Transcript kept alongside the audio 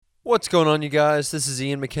What's going on, you guys? This is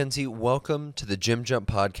Ian McKenzie. Welcome to the Gym Jump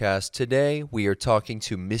Podcast. Today, we are talking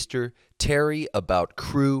to Mr. Terry about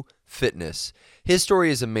CRU Fitness. His story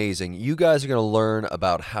is amazing. You guys are going to learn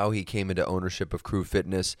about how he came into ownership of CRU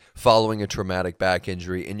Fitness following a traumatic back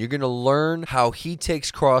injury, and you're going to learn how he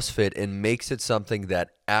takes CrossFit and makes it something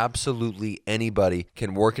that absolutely anybody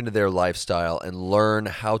can work into their lifestyle and learn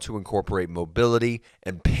how to incorporate mobility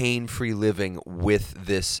and pain-free living with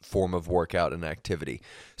this form of workout and activity.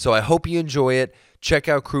 So I hope you enjoy it. Check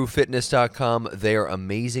out crewfitness.com. They are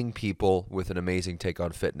amazing people with an amazing take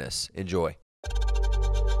on fitness. Enjoy.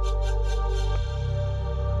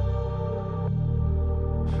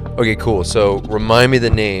 Okay, cool. So remind me the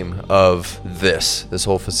name of this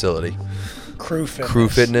whole facility. CRU Fitness. CRU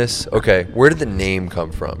Fitness? Okay. Where did the name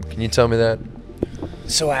come from? Can you tell me that?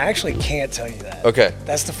 So I actually can't tell you that. Okay.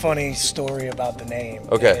 That's the funny story about the name.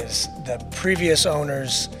 Okay. Is the previous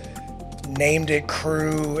owners named it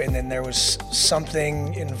CRU, and then there was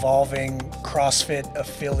something involving CrossFit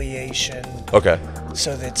affiliation. Okay.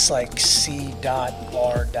 So that's like C.R.U.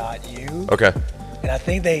 Okay. And I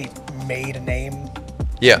think they made a name.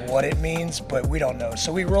 Yeah. What it means, but we don't know.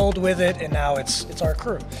 So we rolled with it, and now it's our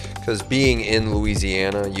CRU. Because being in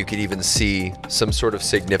Louisiana, you could even see some sort of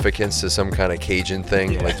significance to some kind of Cajun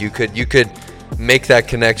thing. Yeah. Like you could make that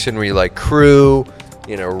connection where you like CRU,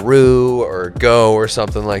 Rue or Go or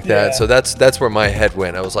something like that. Yeah. So that's where my head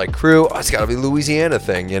went. I was like, CRU, it's got to be Louisiana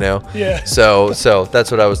thing, Yeah. So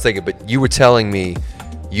that's what I was thinking. But you were telling me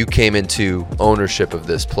you came into ownership of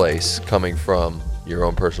this place coming from your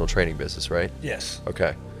own personal training business, right? Yes.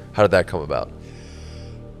 Okay. How did that come about?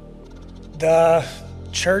 The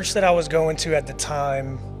church that I was going to at the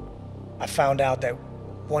time, I found out that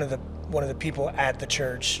one of the people at the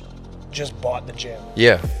church just bought the gym.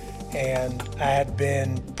 Yeah. And I had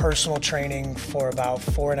been personal training for about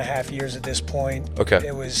 4.5 years at this point. Okay.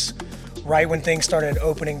 It was right when things started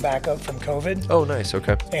opening back up from COVID. Oh, nice.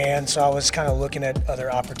 Okay. And so I was kind of looking at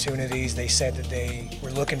other opportunities. They said that they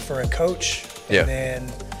were looking for a coach. And Yeah. then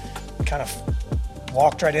kind of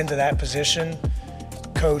walked right into that position.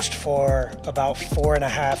 Coached for about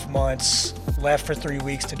 4.5 months. Left for 3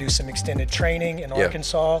 weeks to do some extended training in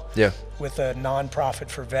Arkansas. Yeah. With a nonprofit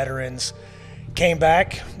for veterans. Came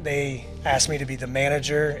back, they asked me to be the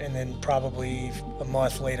manager, and then probably a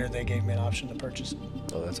month later they gave me an option to purchase it.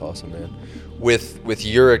 Oh, that's awesome, man. With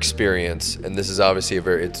your experience, and this is obviously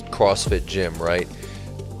it's CrossFit gym, right?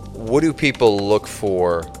 What do people look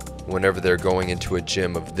for whenever they're going into a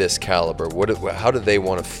gym of this caliber? How do they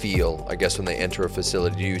want to feel, I guess, when they enter a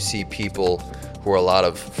facility? Do you see people who are a lot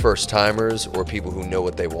of first timers, or people who know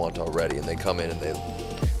what they want already and they come in and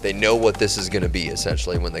they know what this is going to be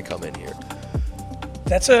essentially when they come in here?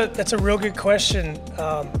 That's a real good question.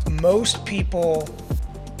 Most people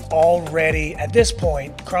already, at this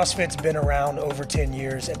point, CrossFit's been around over 10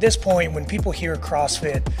 years. At this point, when people hear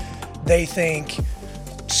CrossFit, they think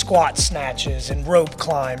squat snatches and rope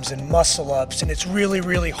climbs and muscle ups, and it's really,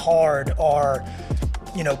 really hard, or,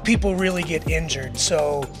 people really get injured.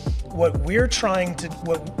 So what we're trying to,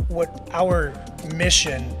 what our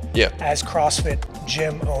mission as CrossFit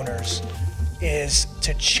gym owners is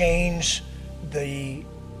to change the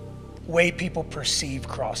way people perceive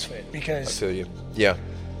CrossFit, because I feel you. Yeah.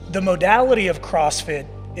 the modality of CrossFit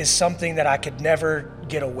is something that I could never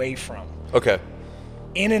get away from. Okay.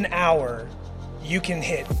 In an hour, you can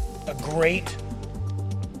hit a great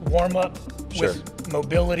warm-up with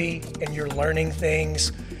mobility, and you're learning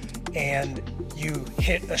things, and you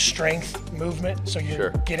hit a strength movement, so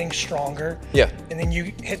you're getting stronger. Yeah. And then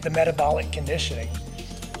you hit the metabolic conditioning.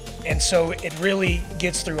 And so it really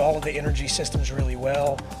gets through all of the energy systems really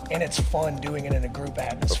well, and it's fun doing it in a group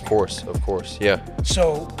atmosphere. Of course, yeah.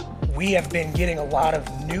 So we have been getting a lot of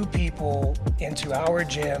new people into our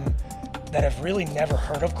gym that have really never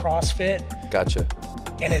heard of CrossFit. Gotcha.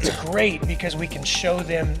 And it's great because we can show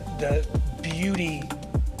them the beauty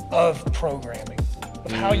of programming,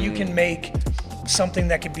 of how you can make something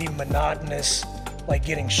that could be monotonous, like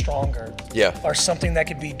getting stronger, or something that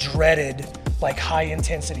could be dreaded, like high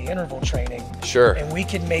intensity interval training. Sure. And we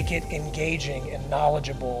can make it engaging and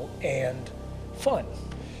knowledgeable and fun.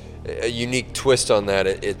 A unique twist on that,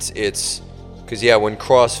 it's because when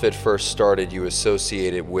CrossFit first started, you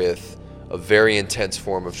associate it with a very intense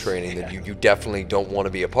form of training that you definitely don't want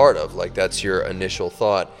to be a part of. Like, that's your initial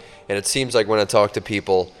thought. And it seems like when I talk to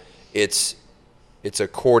people, it's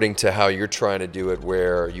according to how you're trying to do it,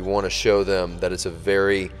 where you want to show them that it's a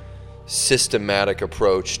very systematic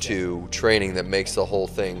approach to training that makes the whole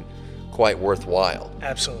thing quite worthwhile.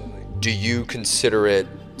 Absolutely. Do you consider it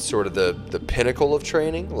sort of the pinnacle of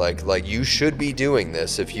training? Like you should be doing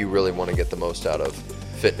this if you really want to get the most out of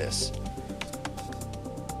Fitness?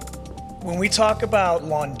 When we talk about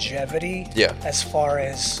longevity, Yeah. as far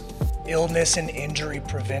as illness and injury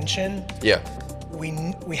prevention, Yeah.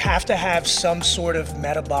 we have to have some sort of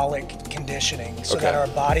metabolic conditioning so that our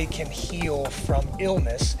body can heal from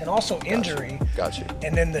illness and also injury. Gotcha.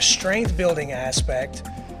 And then the strength building aspect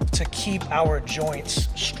to keep our joints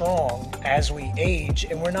strong as we age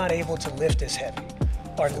and we're not able to lift as heavy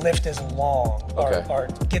or lift as long or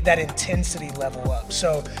get that intensity level up.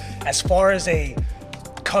 So as far as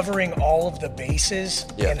covering all of the bases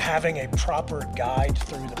and having a proper guide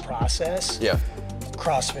through the process,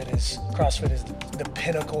 CrossFit is the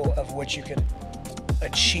pinnacle of what you could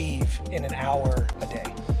achieve in an hour a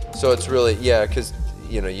day. So it's really, because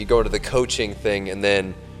you go to the coaching thing, and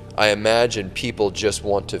then I imagine people just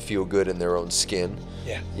want to feel good in their own skin.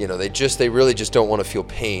 Yeah. They really just don't want to feel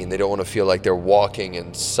pain. They don't want to feel like they're walking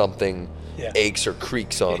and something aches or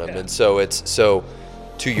creaks on them. And so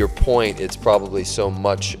to your point, it's probably so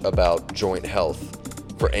much about joint health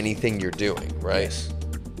for anything you're doing, right? Yes.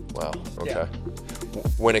 Wow. Okay. Yeah.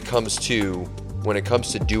 When it comes to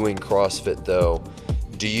doing CrossFit though,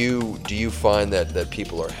 do you find that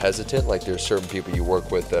people are hesitant? Like there's certain people you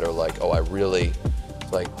work with that are like, oh, I really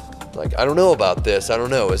like I don't know about this. I don't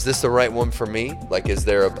know. Is this the right one for me? Like, is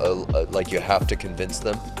there a like you have to convince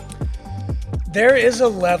them? There is a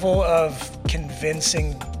level of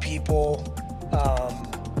convincing people.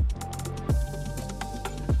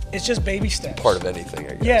 It's just baby steps. Part of anything,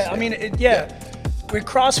 I guess. Yeah, I mean, with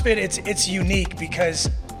CrossFit, it's unique because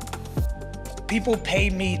people pay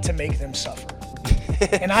me to make them suffer,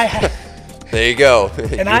 and there you go.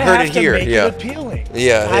 And I have to make it appealing.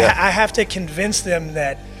 I have to convince them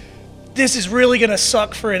that this is really gonna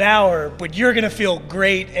suck for an hour, but you're gonna feel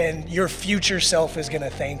great, and your future self is gonna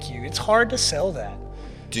thank you. It's hard to sell that.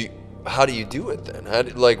 How do you do it then?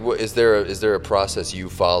 Is there a process you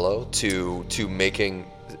follow to making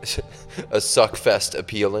a suck fest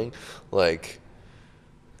appealing? Like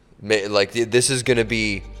this is going to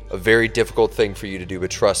be a very difficult thing for you to do,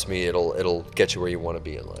 but trust me, it'll get you where you want to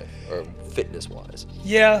be in life, or fitness wise.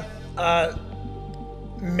 Yeah,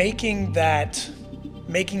 making that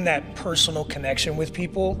personal connection with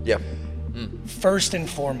people. Yeah. First and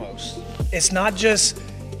foremost, it's not just,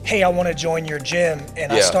 hey, I want to join your gym,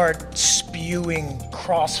 and I start spewing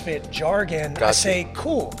CrossFit jargon. I say,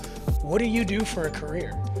 cool, what do you do for a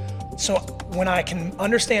career? So when I can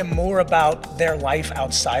understand more about their life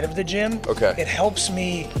outside of the gym, it helps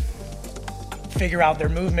me figure out their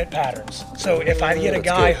movement patterns. So if I get a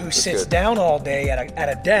guy who sits down all day at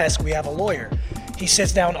a desk, we have a lawyer. He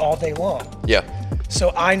sits down all day long. Yeah.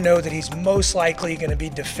 So I know that he's most likely going to be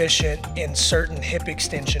deficient in certain hip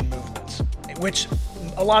extension movements, which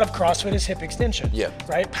a lot of CrossFit is hip extension. Yeah.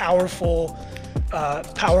 Right? Powerful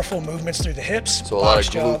movements through the hips. So a lot of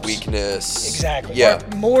glute weakness. Exactly. Yeah.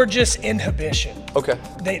 Or more just inhibition. Okay.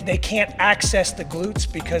 They can't access the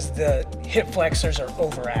glutes because the hip flexors are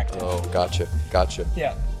overactive. Oh, gotcha.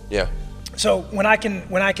 Yeah. Yeah. So when I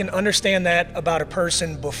can understand that about a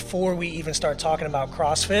person before we even start talking about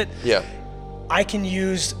CrossFit, I can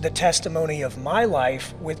use the testimony of my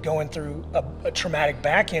life with going through a traumatic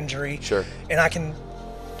back injury. Sure. And I can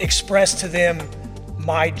express to them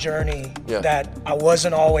my journey, that I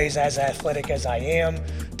wasn't always as athletic as I am.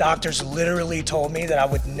 Doctors literally told me that I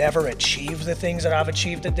would never achieve the things that I've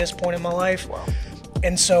achieved at this point in my life. Wow.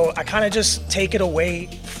 And so I kind of just take it away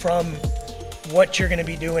from what you're going to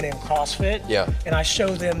be doing in CrossFit, and I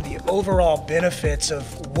show them the overall benefits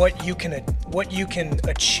of what you can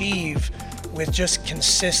achieve with just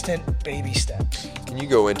consistent baby steps. Can you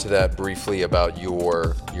go into that briefly about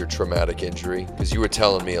your traumatic injury? Because you were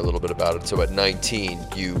telling me a little bit about it. So at 19,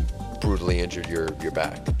 you brutally injured your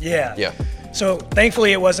back. Yeah. So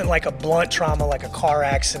thankfully it wasn't like a blunt trauma, like a car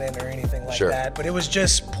accident or anything like that, but it was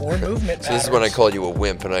just poor movement patterns. So this is when I call you a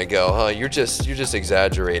wimp and I go, you're just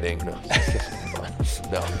exaggerating. No.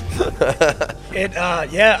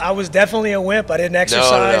 I was definitely a wimp. I didn't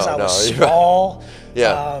exercise. I was small.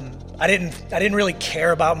 I didn't really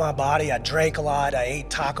care about my body. I drank a lot. I ate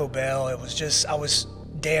Taco Bell. I was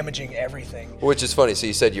damaging everything. Which is funny. So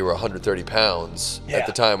you said you were 130 pounds at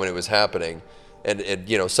the time when it was happening. And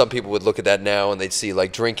some people would look at that now and they'd see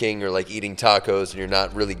like drinking or like eating tacos and you're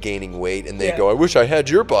not really gaining weight, and they go, I wish I had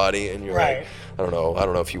your body, and you're like, I don't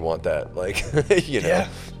know if you want that, like, Yeah.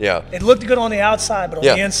 It looked good on the outside, but on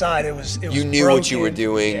the inside it was you knew broken. What you were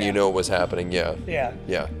doing, you know what was happening. Yeah.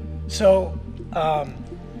 So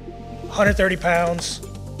 130 pounds,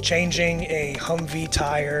 changing a Humvee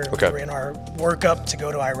tire. We were in our workup to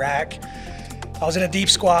go to Iraq. I was in a deep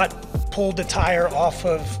squat, pulled the tire off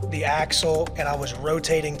of the axle, and I was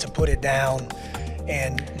rotating to put it down.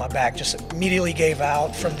 and my back just immediately gave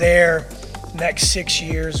out. From there, next 6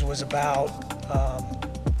 years was about,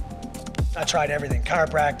 I tried everything: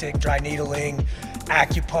 chiropractic, dry needling,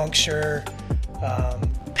 acupuncture,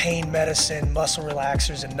 pain medicine, muscle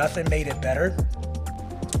relaxers, and nothing made it better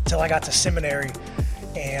until I got to seminary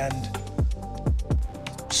and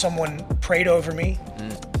someone prayed over me.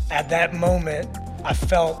 At that moment, I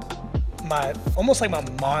felt almost like my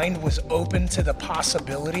mind was open to the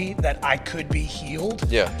possibility that I could be healed.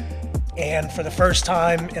 Yeah. And for the first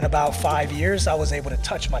time in about 5 years, I was able to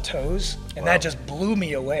touch my toes, and that just blew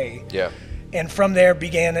me away. Yeah. And from there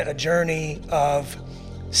began a journey of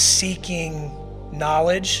seeking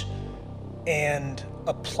knowledge and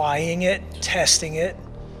applying it, testing it,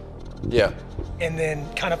 Yeah. and then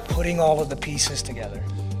kind of putting all of the pieces together.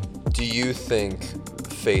 Do you think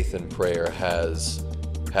faith and prayer has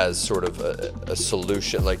sort of a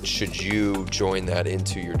solution? Like, should you join that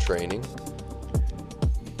into your training?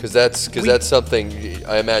 Because that's something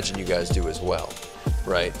I imagine you guys do as well,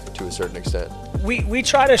 right? To a certain extent. We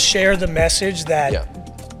try to share the message that Yeah.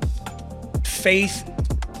 faith,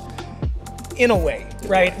 in a way,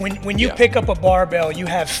 right? When you pick up a barbell, you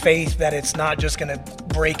have faith that it's not just going to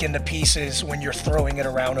break into pieces when you're throwing it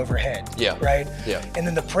around overhead. Yeah. Right? Yeah. And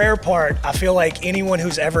then the prayer part, I feel like anyone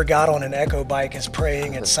who's ever got on an echo bike is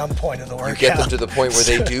praying at some point of the workout. You get them to the point where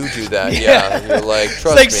they do that. Yeah. Yeah. You're like, trust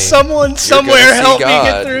it's like me. someone somewhere help me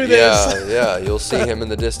get through this. Yeah. You'll see him in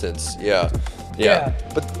the distance. Yeah.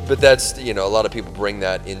 But that's, a lot of people bring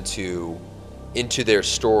that into their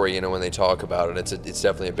story, when they talk about it. It's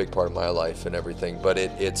definitely a big part of my life and everything. But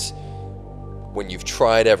it's when you've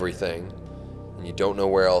tried everything and you don't know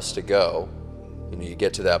where else to go, you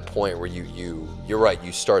get to that point where you're right,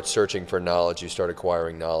 you start searching for knowledge, you start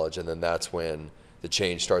acquiring knowledge, and then that's when the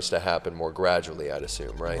change starts to happen more gradually, I'd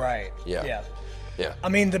assume, right? Right. Yeah. I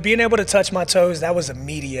mean, the being able to touch my toes, that was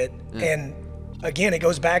immediate. And again, it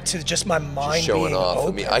goes back to just my mind showing being off.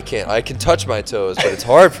 open. I can touch my toes, but it's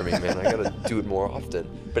hard for me, man. I gotta do it more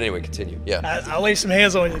often. But anyway, continue. Yeah. I'll lay some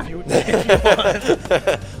hands on you if you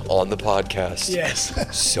want. On the podcast. Yes.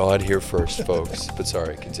 Saw it here first, folks. But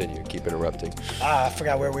sorry, continue. Keep interrupting. I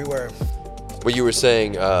forgot where we were. What you were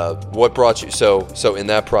saying, what brought you, so in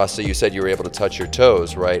that process, you said you were able to touch your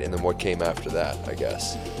toes, right? And then what came after that, I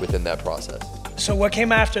guess, within that process? So what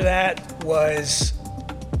came after that was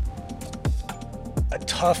a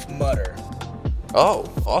Tough Mudder. Oh,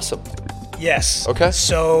 awesome. Yes. Okay.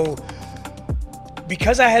 So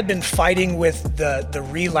because I had been fighting with the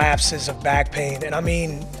relapses of back pain, and I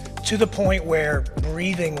mean to the point where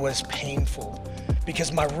breathing was painful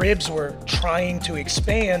because my ribs were trying to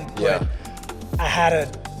expand, but I had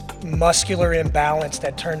a muscular imbalance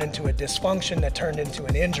that turned into a dysfunction that turned into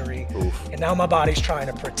an injury. Oof. And now my body's trying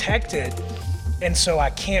to protect it. And so I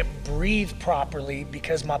can't breathe properly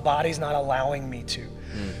because my body's not allowing me to.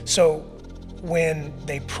 So when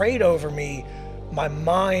they prayed over me, my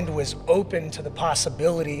mind was open to the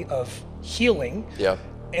possibility of healing. Yeah.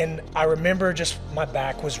 And I remember just my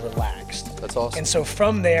back was relaxed. That's awesome. And so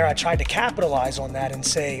from there, I tried to capitalize on that and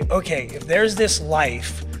say, okay, if there's this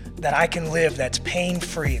life that I can live that's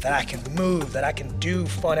pain-free, that I can move, that I can do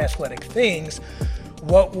fun athletic things,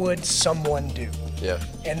 what would someone do? Yeah.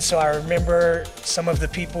 And so I remember some of the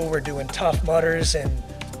people were doing Tough Mudders, and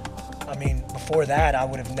I mean, before that, I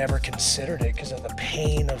would have never considered it because of the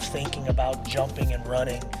pain of thinking about jumping and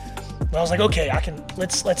running. But I was like, okay,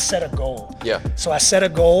 let's set a goal. Yeah. So I set a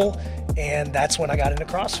goal, and that's when I got into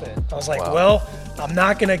CrossFit. I was like, well, I'm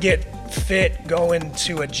not gonna get fit going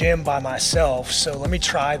to a gym by myself, so let me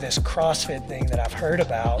try this CrossFit thing that I've heard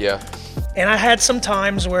about. Yeah. And I had some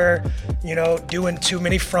times where, doing too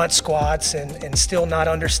many front squats and still not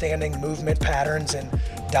understanding movement patterns and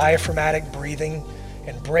diaphragmatic breathing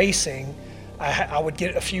and bracing, I would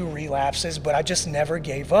get a few relapses, but I just never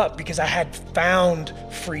gave up because I had found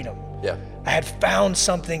freedom. Yeah. I had found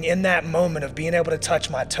something in that moment of being able to touch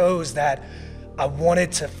my toes that I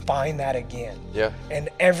wanted to find that again. Yeah. And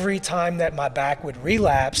every time that my back would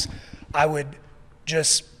relapse, I would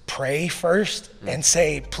just pray first and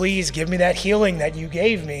say, please give me that healing that you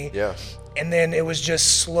gave me. Yeah. And then it was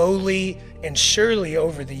just slowly and surely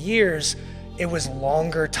over the years, it was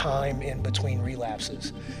longer time in between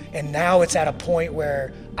relapses. And now it's at a point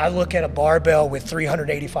where I look at a barbell with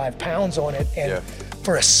 385 pounds on it, and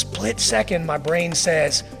for a split second, my brain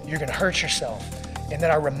says, you're gonna hurt yourself. And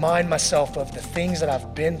then I remind myself of the things that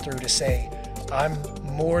I've been through to say, I'm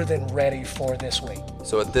more than ready for this weight.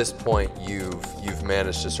 So at this point, you've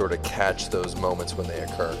managed to sort of catch those moments when they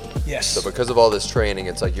occur. Yes. So because of all this training,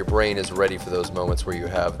 it's like your brain is ready for those moments where you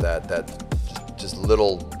have that just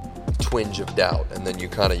little twinge of doubt, and then you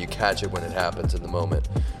catch it when it happens in the moment.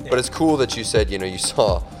 But it's cool that you said, you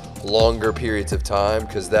saw longer periods of time,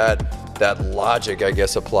 because that logic, I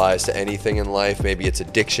guess, applies to anything in life. Maybe it's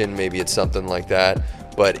addiction, maybe it's something like that,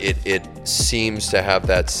 but it seems to have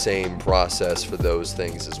that same process for those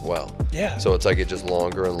things as well. Yeah. So it's like it just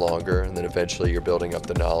longer and longer, and then eventually you're building up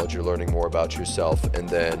the knowledge, you're learning more about yourself, and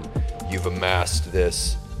then you've amassed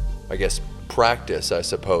this, I guess, practice, I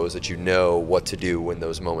suppose, that you know what to do when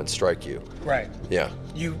those moments strike you. Right. Yeah.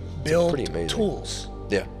 You build pretty amazing. tools.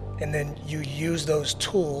 Yeah. And then you use those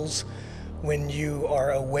tools when you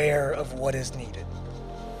are aware of what is needed.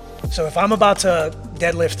 So if I'm about to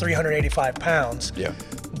deadlift 385 pounds, Yeah.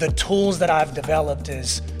 the tools that I've developed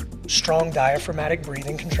is strong diaphragmatic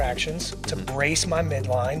breathing contractions to brace my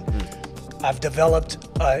midline. I've developed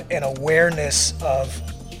an awareness of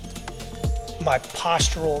my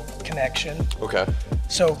postural connection. Okay.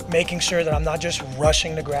 So making sure that I'm not just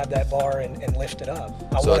rushing to grab that bar and lift it up.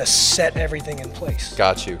 I want to set everything in place.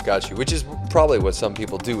 Got you. Which is probably what some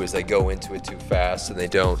people do, is they go into it too fast and they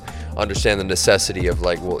don't understand the necessity of,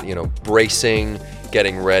 like, well, bracing,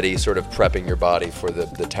 getting ready, sort of prepping your body for the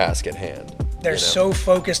task at hand. They're so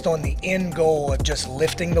focused on the end goal of just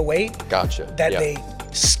lifting the weight Gotcha. that they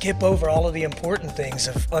skip over all of the important things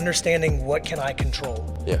of understanding what can I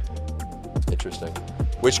control. Yeah. Interesting.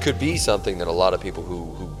 Which could be something that a lot of people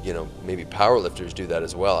who maybe powerlifters do that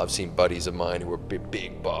as well. I've seen buddies of mine who are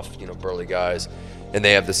big buff, burly guys, and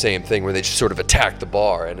they have the same thing where they just sort of attack the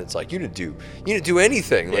bar, and it's like, you didn't do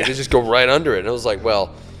anything. Like, they just go right under it. And I was like,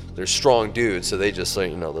 well, they're strong dudes, so they just, they're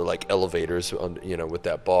like elevators, with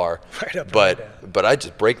that bar. Right up. But I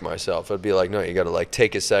just break myself. I'd be like, no, you got to, like,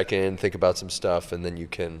 take a second, think about some stuff, and then you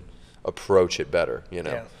can approach it better.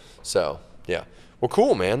 Yeah. So yeah. Well,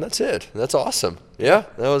 cool, man. That's it. That's awesome. Yeah,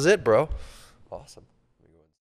 that was it, bro. Awesome.